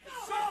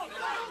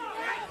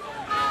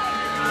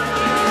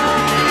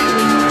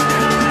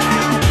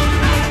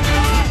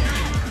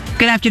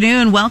Good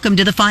afternoon. Welcome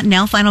to the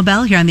Fontanelle Final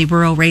Bell here on the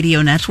Rural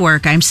Radio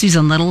Network. I'm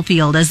Susan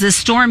Littlefield. As this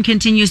storm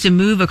continues to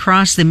move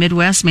across the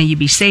Midwest, may you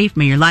be safe,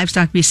 may your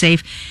livestock be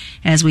safe,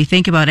 as we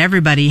think about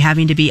everybody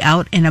having to be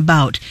out and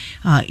about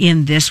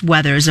in this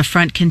weather as the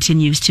front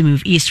continues to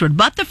move eastward.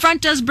 But the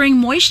front does bring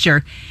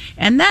moisture,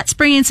 and that's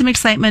bringing some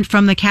excitement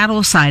from the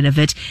cattle side of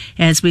it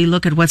as we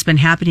look at what's been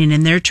happening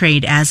in their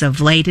trade as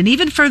of late, and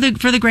even for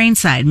the grain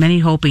side, many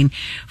hoping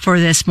for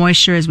this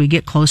moisture as we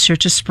get closer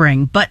to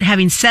spring. But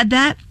having said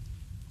that,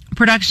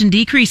 production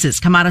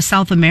decreases come out of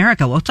South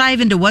America. We'll dive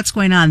into what's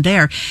going on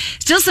there.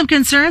 Still some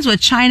concerns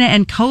with China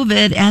and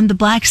COVID and the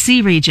Black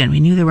Sea region. We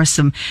knew there were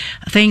some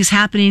things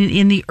happening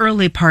in the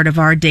early part of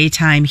our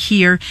daytime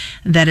here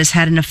that has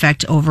had an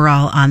effect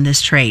overall on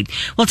this trade.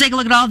 We'll take a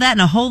look at all that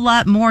and a whole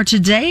lot more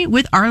today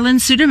with Arlan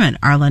Suderman.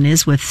 Arlan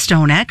is with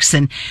StoneX,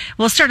 and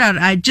we'll start out.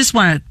 I just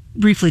want to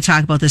briefly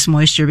talk about this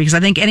moisture because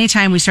I think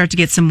anytime we start to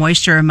get some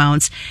moisture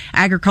amounts,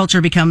 agriculture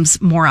becomes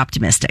more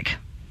optimistic.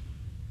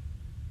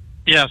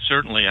 Yeah,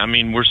 certainly. I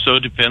mean, we're so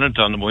dependent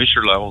on the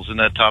moisture levels in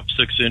that top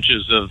 6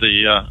 inches of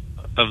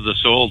the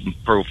soil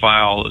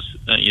profile.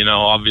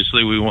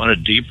 Obviously we want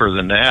it deeper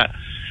than that.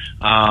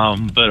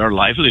 But our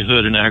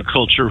livelihood in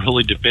agriculture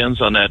really depends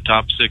on that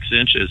top 6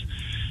 inches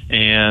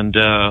and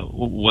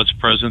what's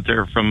present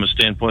there from a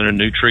standpoint of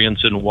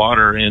nutrients and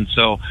water. And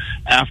so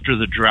after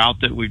the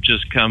drought that we've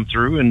just come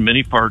through in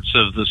many parts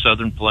of the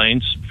southern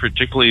plains,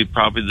 particularly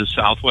probably the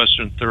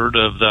southwestern third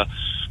of the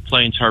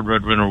Plains hard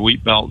red winter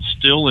wheat belt,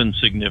 still in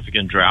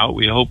significant drought.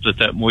 We hope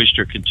that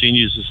moisture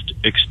continues to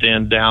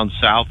extend down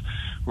south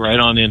right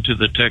on into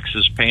the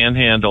Texas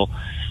panhandle.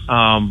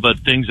 But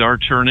things are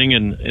turning,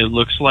 and it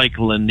looks like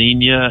La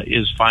Nina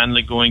is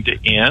finally going to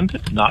end,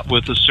 not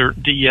with a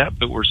certainty yet,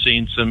 but we're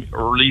seeing some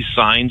early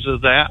signs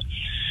of that.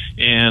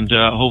 And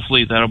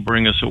hopefully that'll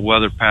bring us a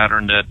weather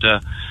pattern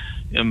that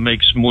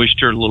makes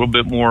moisture a little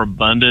bit more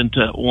abundant.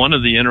 One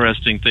of the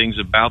interesting things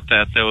about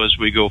that, though, as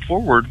we go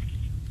forward,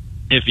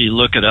 if you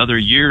look at other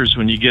years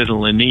when you get a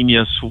La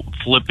Nina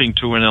flipping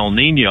to an El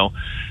Nino,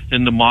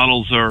 and the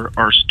models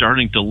are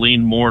starting to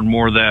lean more and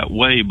more that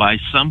way, by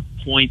some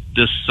point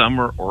this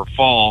summer or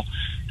fall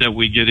that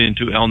we get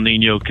into El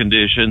Nino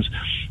conditions,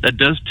 that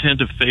does tend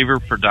to favor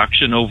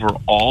production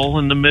overall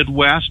in the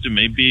Midwest. It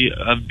may be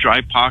a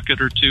dry pocket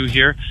or two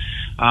here,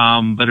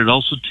 but it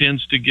also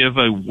tends to give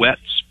a wet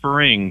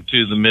spring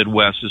to the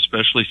Midwest,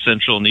 especially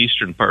central and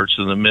eastern parts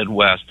of the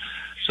Midwest.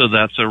 So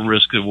that's a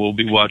risk that we'll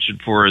be watching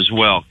for as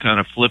well, kind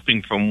of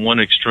flipping from one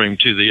extreme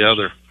to the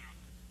other.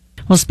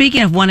 Well,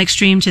 speaking of one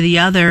extreme to the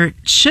other,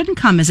 shouldn't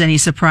come as any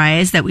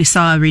surprise that we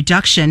saw a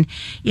reduction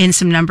in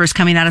some numbers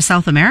coming out of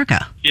South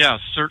America. Yeah,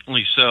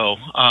 certainly so.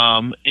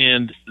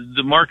 And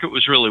the market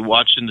was really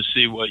watching to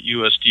see what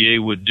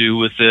USDA would do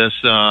with this.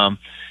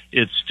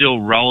 It's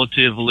still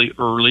relatively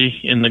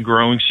early in the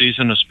growing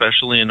season,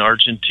 especially in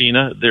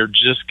Argentina. They're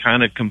just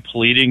kind of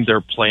completing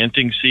their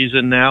planting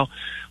season now,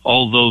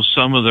 although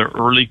some of the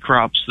early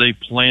crops they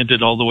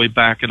planted all the way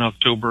back in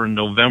October and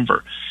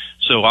November.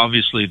 So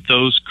obviously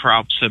those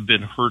crops have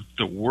been hurt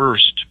the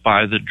worst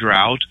by the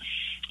drought.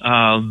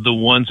 The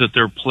ones that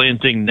they're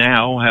planting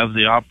now have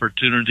the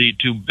opportunity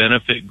to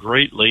benefit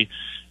greatly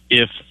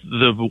if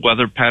the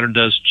weather pattern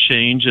does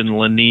change and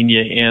La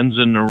Nina ends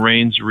and the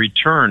rains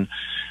return.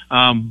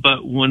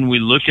 But when we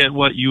look at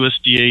what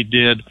USDA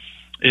did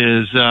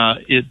is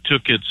it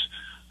took its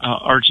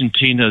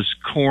Argentina's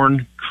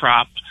corn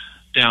crop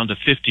down to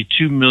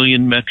 52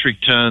 million metric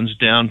tons,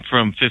 down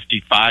from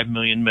 55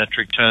 million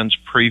metric tons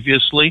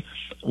previously.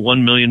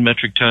 1 million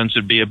metric tons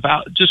would be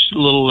about just a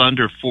little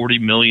under 40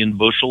 million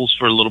bushels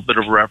for a little bit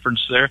of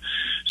reference there.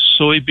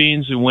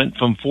 Soybeans, it went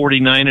from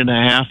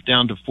 49.5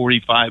 down to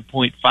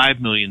 45.5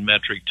 million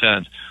metric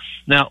tons.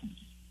 Now,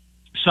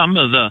 some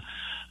of the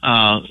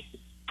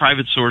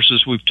private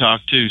sources we've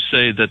talked to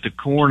say that the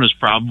corn is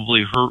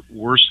probably hurt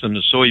worse than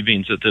the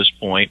soybeans at this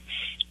point,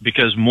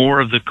 because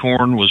more of the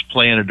corn was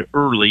planted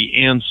early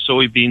and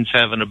soybeans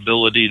have an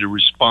ability to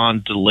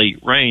respond to late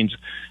rains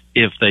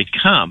if they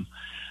come.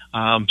 So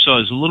I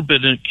was a little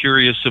bit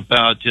curious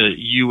about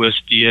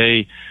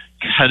USDA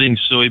cutting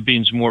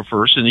soybeans more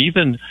first, and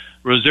even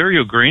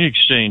Rosario Grain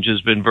Exchange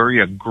has been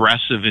very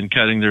aggressive in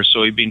cutting their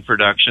soybean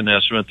production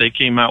estimate. They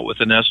came out with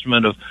an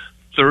estimate of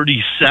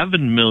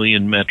 37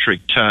 million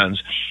metric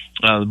tons.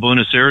 The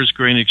Buenos Aires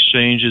Grain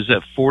Exchange is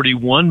at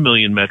 41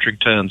 million metric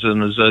tons,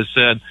 and as I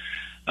said,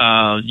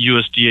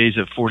 USDA is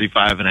at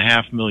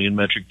 45.5 million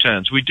metric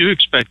tons. We do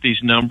expect these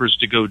numbers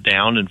to go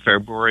down in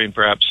February and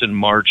perhaps in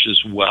March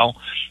as well,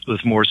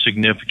 with more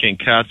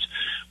significant cuts.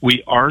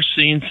 We are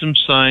seeing some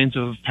signs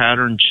of a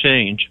pattern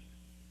change,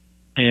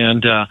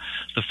 and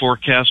the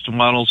forecast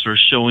models are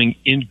showing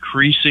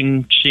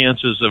increasing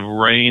chances of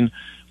rain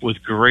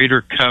with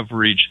greater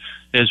coverage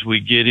as we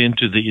get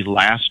into the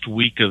last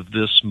week of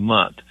this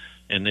month.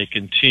 And they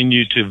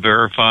continue to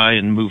verify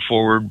and move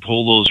forward,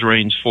 pull those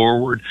rains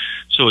forward.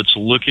 So it's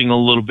looking a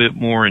little bit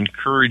more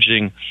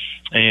encouraging,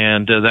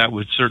 and that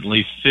would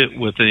certainly fit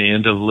with the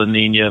end of La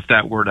Nina if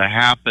that were to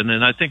happen.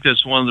 And I think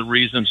that's one of the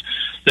reasons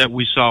that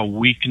we saw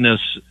weakness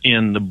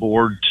in the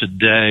board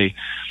today.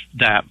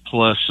 that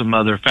plus some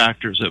other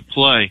factors at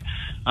play.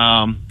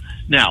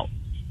 Now,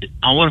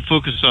 I want to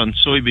focus on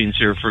soybeans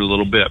here for a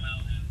little bit.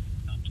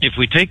 If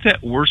we take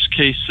that worst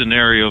case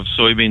scenario of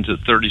soybeans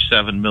at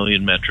 37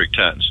 million metric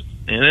tons,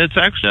 and it's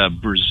actually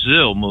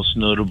Brazil most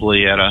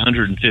notably at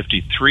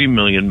 153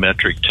 million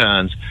metric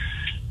tons,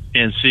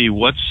 and see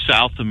what's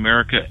South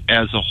America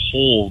as a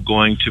whole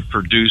going to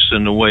produce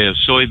in the way of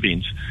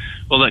soybeans.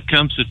 Well, that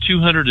comes to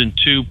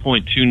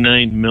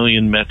 202.29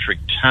 million metric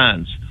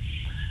tons.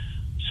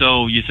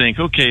 So you think,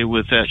 okay,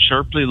 with that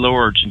sharply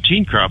lower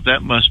Argentine crop,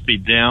 that must be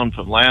down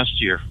from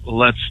last year. Well,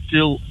 that's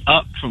still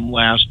up from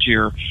last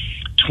year,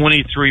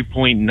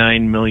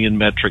 23.9 million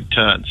metric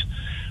tons,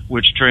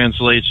 which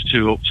translates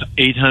to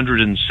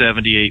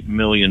 878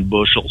 million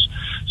bushels.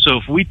 So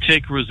if we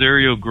take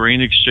Rosario Grain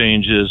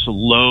Exchange's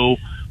low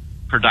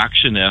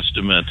production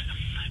estimate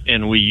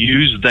and we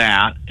use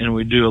that, and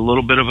we do a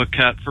little bit of a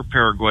cut for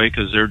Paraguay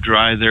because they're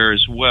dry there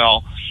as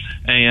well,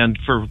 and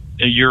for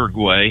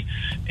Uruguay,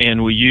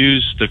 and we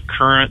use the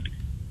current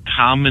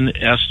common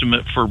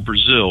estimate for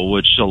Brazil,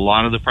 which a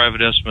lot of the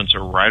private estimates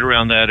are right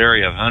around that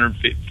area of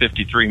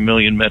 153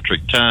 million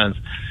metric tons,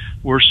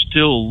 we're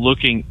still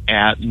looking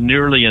at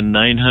nearly a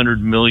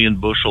 900 million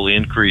bushel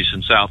increase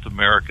in South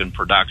American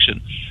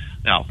production.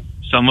 Now,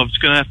 some of it's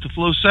going to have to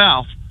flow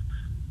south,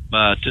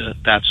 but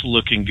that's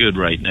looking good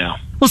right now.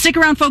 Well, stick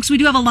around, folks. We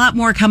do have a lot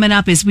more coming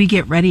up as we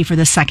get ready for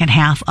the second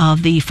half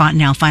of the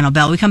Fontanelle Final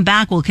Bell. We come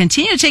back, we'll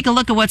continue to take a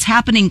look at what's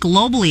happening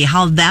globally,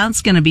 how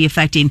that's going to be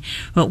affecting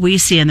what we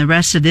see in the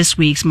rest of this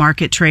week's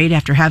market trade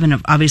after having,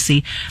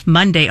 obviously,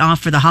 Monday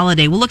off for the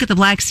holiday. We'll look at the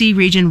Black Sea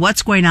region,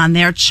 what's going on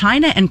there,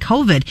 China and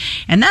COVID,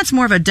 and that's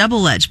more of a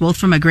double edge, both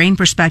from a grain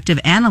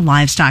perspective and a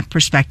livestock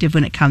perspective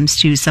when it comes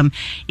to some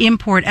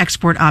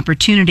import-export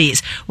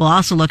opportunities. We'll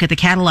also look at the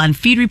cattle on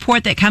feed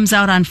report that comes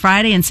out on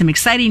Friday and some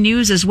exciting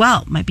news as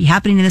well. Might be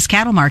happening in this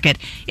cattle market.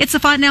 It's the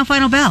Fontanelle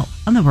Final Bell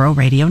on the Rural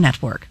Radio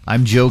Network.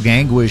 I'm Joe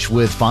Gangwish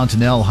with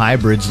Fontanelle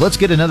Hybrids. Let's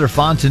get another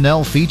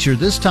Fontanelle feature,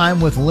 this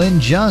time with Lynn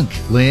Junk.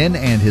 Lynn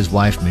and his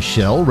wife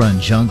Michelle run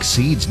Junk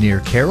Seeds near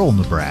Carroll,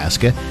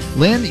 Nebraska.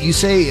 Lynn, you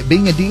say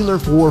being a dealer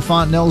for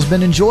Fontanelle has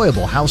been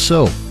enjoyable. How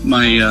so?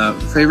 My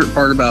favorite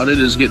part about it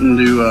is getting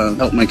to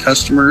help my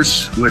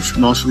customers, which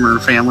most of them are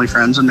family,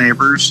 friends, and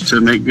neighbors,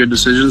 to make good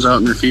decisions out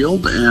in their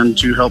field and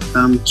to help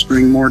them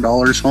bring more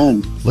dollars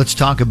home. Let's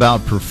talk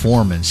about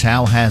performance.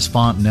 How has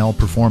Fontanelle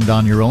performed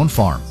on your own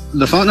farm?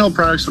 The Fontanelle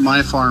products on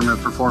my farm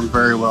have performed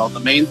very well. The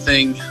main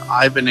thing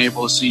I've been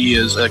able to see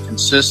is a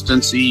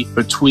consistency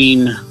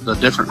between the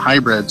different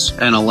hybrids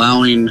and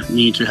allowing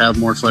me to have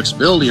more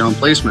flexibility on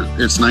placement.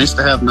 It's nice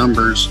to have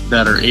numbers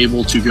that are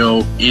able to go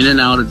in and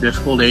out of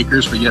difficult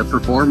acres, but yet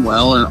perform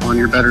well on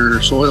your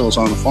better soils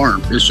on the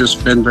farm. It's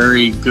just been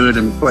very good,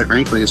 and quite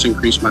frankly, it's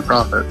increased my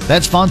profit.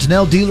 That's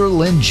Fontanelle dealer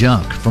Lynn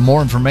Junk. For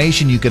more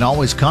information, you can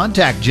always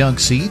contact Junk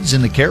Seeds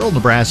in the Carroll,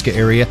 Nebraska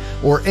area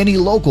or any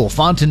local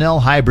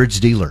Fontanelle Hybrids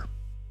dealer.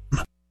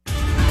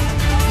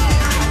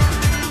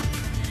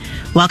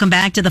 Welcome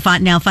back to the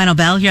Fontanelle Final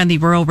Bell here on the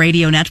Rural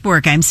Radio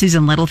Network. I'm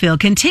Susan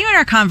Littlefield, continuing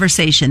our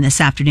conversation this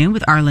afternoon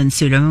with Arlan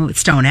Suderman with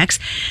StoneX.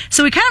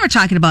 So we kind of were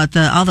talking about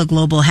all the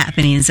global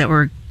happenings that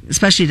were,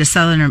 especially to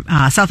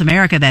South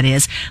America, that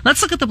is.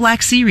 Let's look at the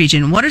Black Sea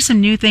region. What are some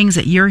new things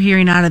that you're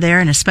hearing out of there,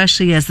 and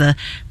especially as the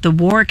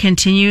war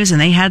continues, and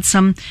they had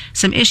some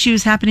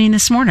issues happening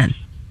this morning?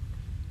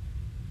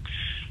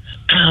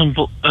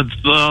 Well,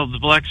 the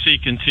Black Sea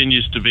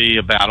continues to be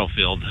a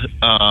battlefield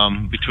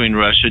between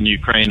Russia and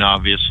Ukraine,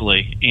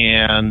 obviously,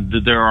 and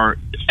there are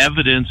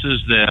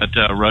evidences that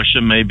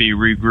Russia may be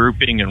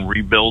regrouping and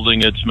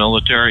rebuilding its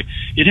military.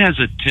 It has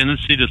a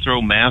tendency to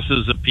throw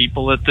masses of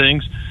people at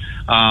things,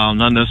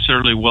 not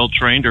necessarily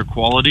well-trained or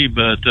quality,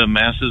 but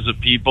masses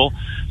of people,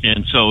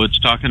 and so it's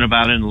talking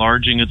about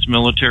enlarging its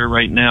military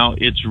right now.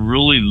 It's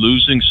really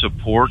losing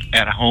support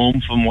at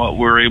home from what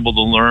we're able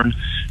to learn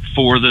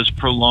for this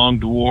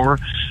prolonged war,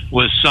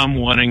 with some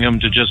wanting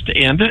them to just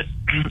end it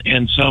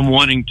and some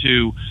wanting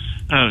to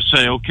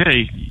say,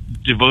 okay,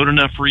 devote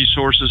enough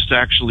resources to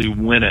actually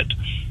win it.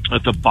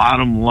 But the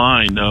bottom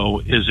line, though,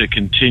 is it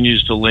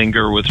continues to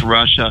linger with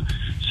Russia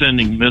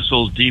sending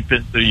missiles deep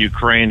into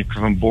Ukraine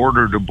from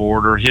border to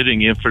border,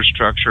 hitting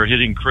infrastructure,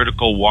 hitting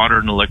critical water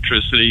and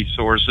electricity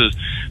sources,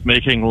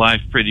 making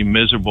life pretty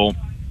miserable.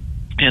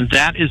 And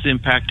that is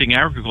impacting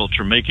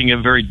agriculture, making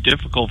it very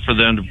difficult for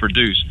them to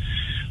produce.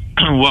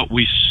 What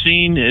we've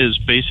seen is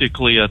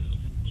basically a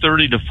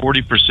 30 to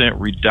 40%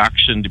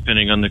 reduction,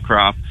 depending on the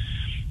crop,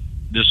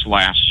 this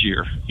last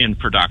year in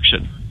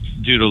production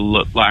due to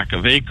lack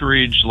of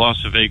acreage,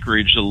 loss of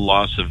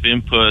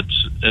inputs,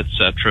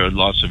 etc.,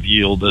 loss of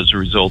yield as a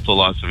result of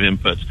loss of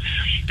inputs.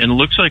 And it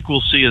looks like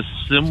we'll see a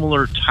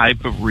similar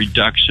type of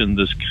reduction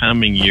this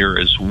coming year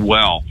as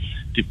well,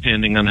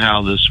 depending on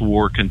how this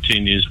war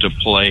continues to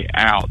play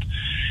out.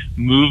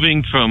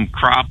 Moving from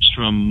crops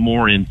from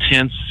more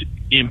intense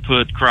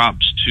input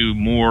crops to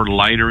more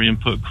lighter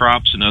input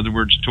crops, in other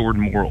words, toward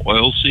more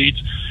oil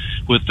seeds,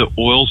 with the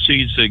oil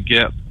seeds that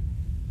get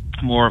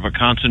more of a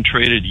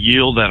concentrated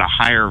yield at a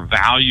higher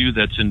value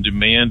that's in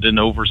demand in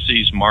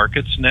overseas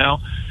markets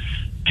now.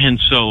 and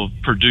so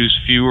produce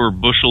fewer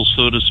bushels,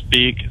 so to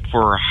speak,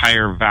 for a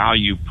higher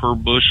value per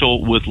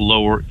bushel with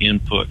lower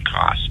input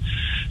costs.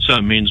 So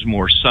it means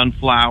more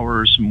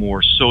sunflowers,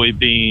 more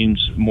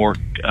soybeans, more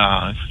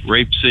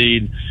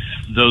rapeseed,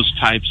 those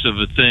types of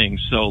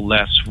things. So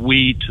less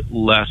wheat,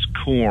 less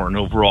corn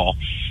overall.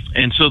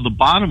 And so the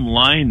bottom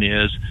line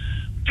is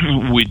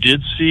we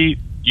did see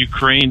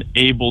Ukraine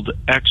able to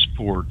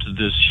export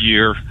this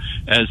year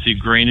as the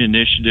grain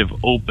initiative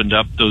opened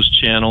up those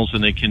channels,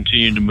 and they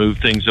continued to move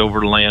things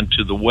overland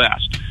to the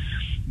west.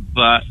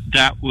 But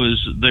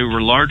they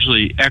were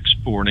largely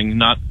exporting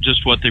not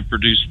just what they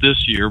produced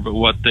this year, but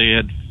what they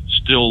had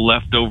still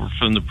left over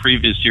from the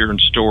previous year in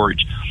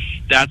storage.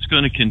 That's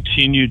going to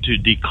continue to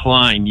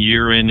decline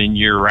year in and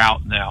year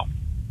out now,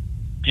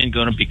 and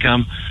going to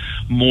become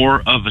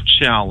more of a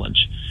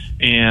challenge.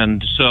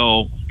 And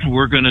so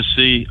we're going to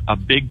see a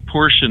big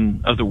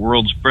portion of the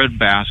world's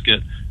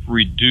breadbasket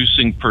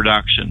reducing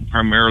production,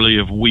 primarily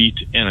of wheat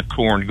and of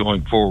corn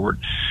going forward.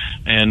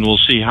 And we'll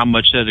see how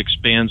much that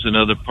expands in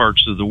other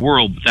parts of the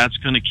world, but that's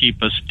going to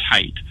keep us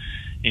tight.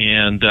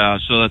 And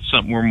so that's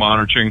something we're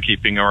monitoring,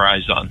 keeping our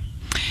eyes on.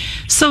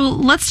 So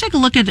let's take a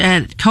look at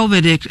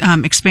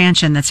COVID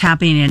expansion that's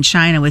happening in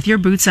China. With your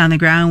boots on the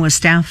ground with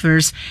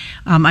staffers,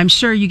 I'm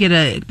sure you get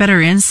a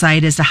better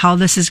insight as to how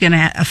this is going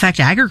to affect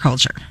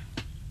agriculture.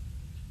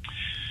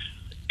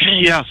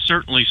 Yeah,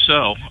 certainly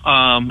so.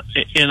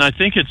 And I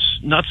think it's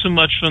not so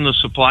much from the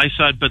supply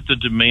side, but the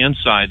demand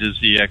side is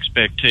the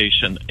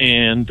expectation.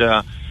 And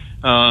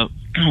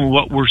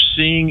what we're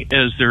seeing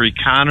is their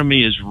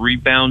economy is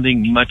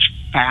rebounding much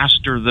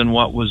faster than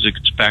what was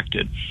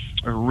expected.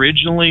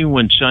 Originally,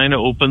 when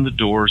China opened the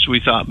doors, we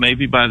thought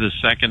maybe by the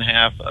second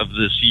half of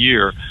this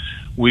year,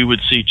 we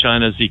would see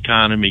China's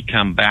economy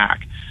come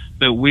back.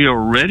 But we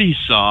already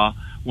saw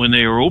when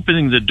they were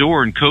opening the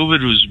door and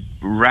COVID was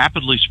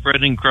rapidly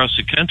spreading across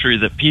the country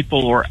that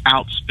people were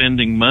out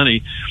spending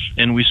money,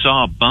 and we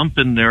saw a bump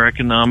in their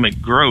economic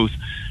growth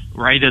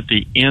right at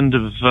the end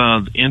of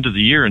the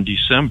year in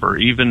December,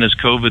 even as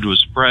COVID was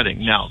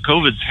spreading. Now,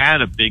 COVID's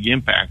had a big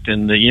impact,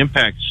 and the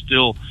impact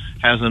still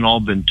hasn't all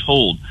been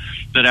told.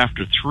 But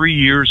after 3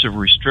 years of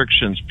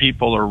restrictions,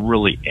 people are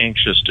really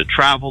anxious to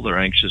travel. They're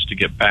anxious to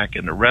get back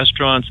into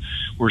restaurants.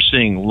 We're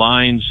seeing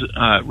lines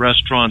at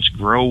restaurants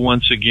grow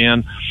once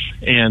again.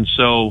 And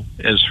so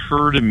as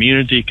herd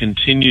immunity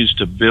continues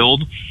to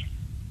build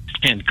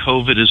and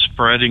COVID is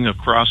spreading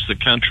across the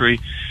country,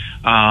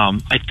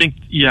 I think,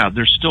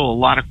 there's still a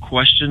lot of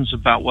questions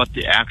about what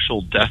the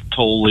actual death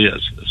toll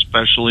is,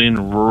 especially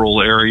in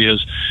rural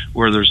areas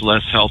where there's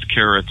less health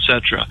care, et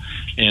cetera.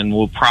 And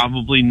we'll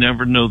probably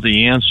never know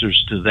the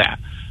answers to that.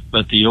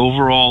 But the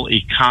overall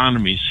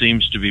economy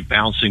seems to be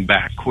bouncing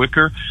back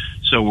quicker.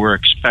 So we're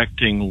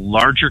expecting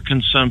larger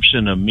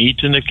consumption of meat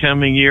in the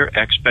coming year,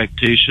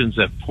 expectations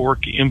that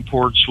pork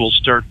imports will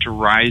start to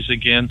rise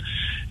again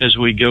as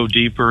we go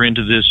deeper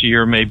into this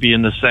year, maybe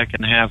in the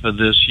second half of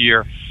this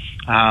year.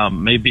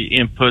 Maybe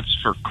inputs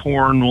for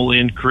corn will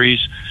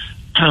increase,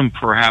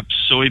 perhaps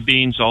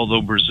soybeans,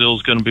 although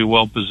Brazil's going to be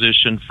well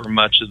positioned for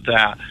much of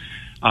that.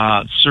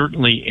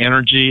 Certainly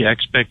energy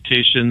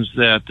expectations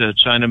that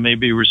China may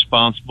be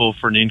responsible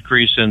for an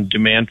increase in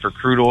demand for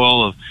crude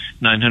oil of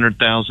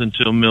 900,000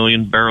 to 1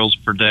 million barrels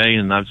per day,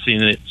 and I've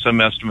seen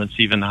some estimates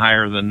even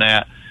higher than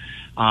that.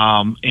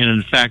 And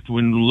in fact,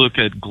 when we look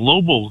at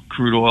global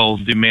crude oil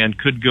demand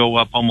could go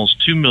up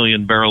almost 2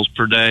 million barrels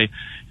per day,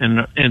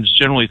 and it's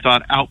generally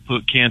thought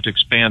output can't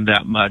expand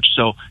that much.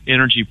 So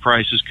energy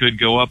prices could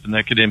go up, and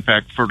that could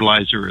impact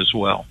fertilizer as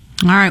well.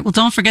 All right. Well,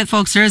 don't forget,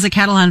 folks, there is a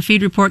cattle on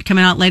feed report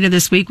coming out later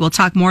this week. We'll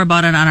talk more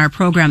about it on our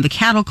program, The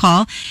Cattle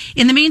Call.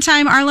 In the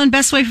meantime, Arlan,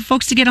 best way for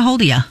folks to get a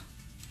hold of you?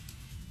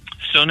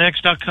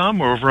 StoneX.com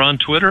or over on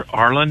Twitter,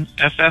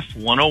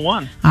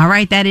 ArlanFF101. All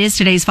right. That is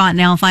today's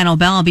Fontanelle Final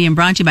Bell, being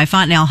brought to you by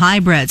Fontanelle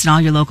Hybrids and all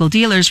your local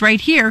dealers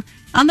right here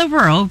on the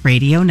Rural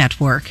Radio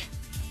Network.